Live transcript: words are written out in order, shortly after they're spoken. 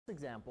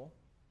example,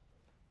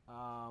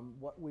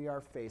 what we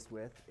are faced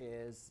with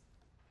is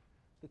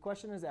the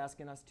question is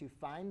asking us to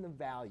find the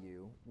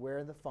value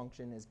where the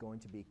function is going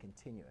to be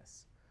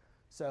continuous.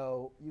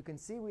 So you can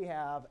see we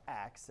have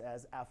x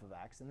as f of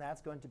x, and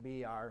that's going to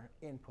be our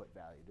input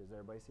value. Does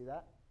everybody see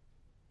that?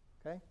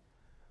 Okay.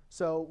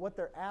 So what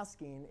they're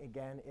asking,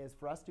 again, is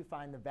for us to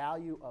find the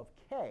value of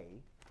k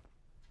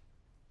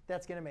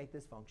that's going to make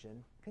this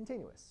function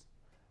continuous.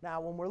 Now,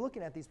 when we're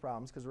looking at these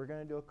problems, because we're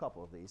going to do a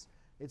couple of these,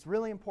 it's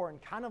really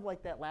important, kind of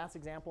like that last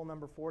example,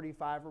 number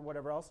 45 or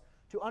whatever else,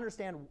 to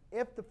understand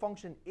if the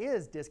function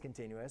is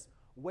discontinuous,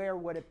 where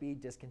would it be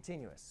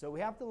discontinuous? So we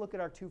have to look at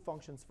our two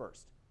functions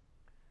first.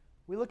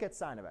 We look at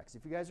sine of x.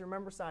 If you guys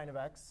remember sine of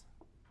x,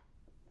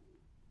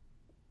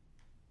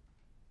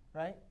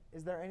 right?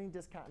 Is there any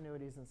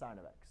discontinuities in sine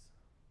of x?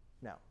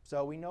 No.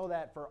 So we know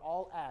that for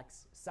all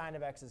x, sine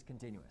of x is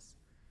continuous.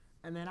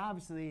 And then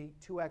obviously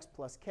 2x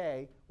plus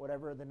k,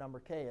 whatever the number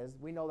k is,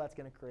 we know that's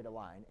going to create a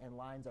line. And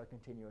lines are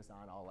continuous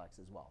on all x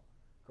as well.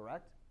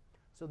 Correct?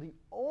 So the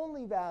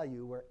only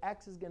value where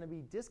x is going to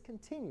be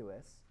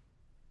discontinuous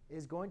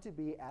is going to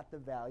be at the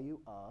value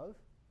of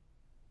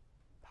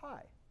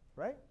pi.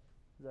 Right?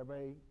 Does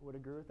everybody would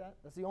agree with that?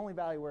 That's the only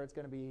value where it's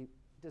going to be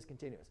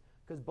discontinuous,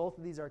 because both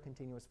of these are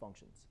continuous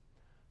functions.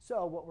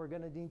 So what we're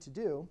going to need to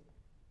do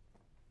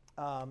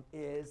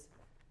is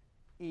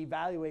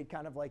evaluate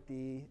kind of like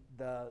the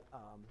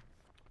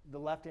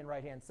left and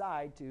right-hand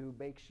side to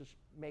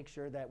make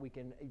sure that we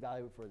can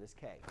evaluate for this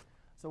k.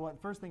 So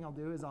what first thing I'll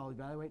do is I'll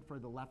evaluate for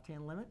the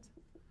left-hand limit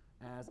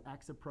as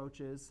x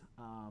approaches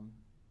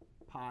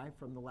pi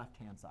from the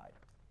left-hand side.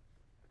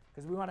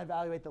 Because we want to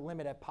evaluate the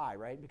limit at pi,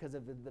 right? Because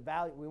of the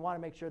value, we want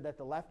to make sure that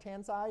the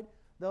left-hand side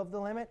of the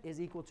limit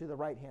is equal to the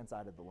right-hand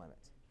side of the limit.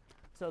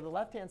 So the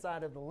left-hand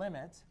side of the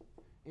limit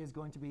is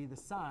going to be the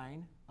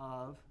sine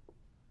of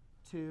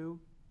 2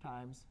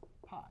 times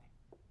pi.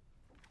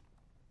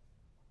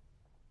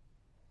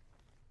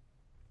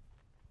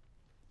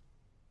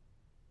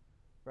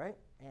 Right?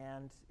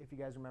 And if you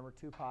guys remember,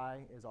 2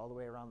 pi is all the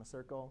way around the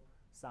circle.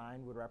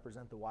 Sine would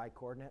represent the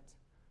y-coordinate.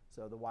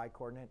 So the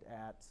y-coordinate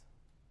at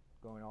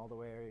going all the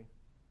way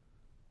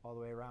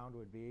around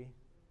would be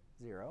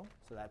 0.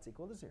 So that's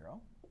equal to 0.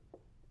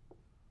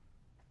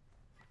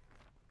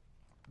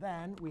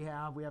 Then we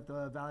have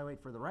to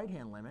evaluate for the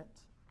right-hand limit.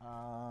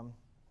 So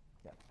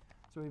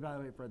we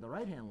evaluate for the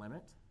right-hand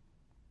limit.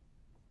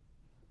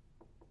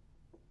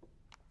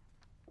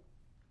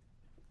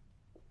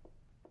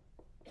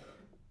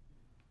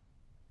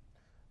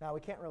 Now,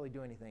 we can't really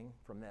do anything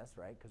from this,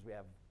 right? Because we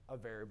have a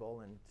variable,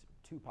 and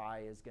 2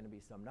 pi is going to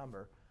be some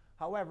number.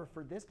 However,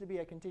 for this to be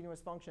a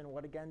continuous function,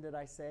 what again did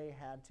I say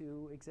had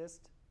to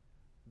exist?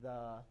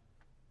 The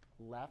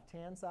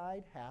left-hand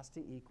side has to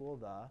equal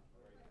the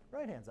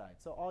right-hand side.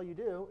 So all you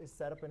do is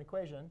set up an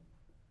equation.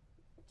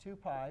 2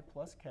 pi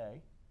plus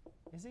k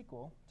is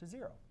equal to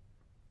 0.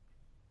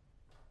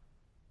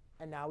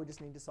 And now we just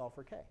need to solve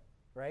for k,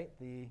 right?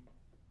 The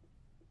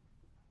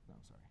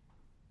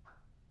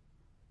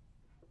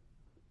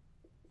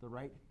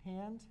right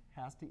hand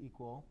has to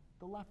equal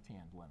the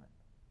left-hand limit.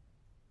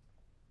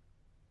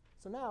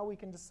 So now we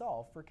can just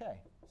solve for k.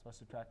 So I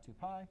subtract 2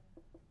 pi,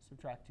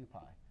 subtract 2 pi.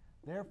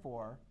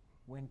 Therefore,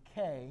 when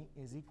k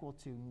is equal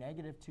to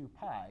negative 2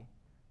 pi,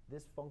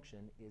 this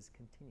function is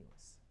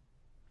continuous.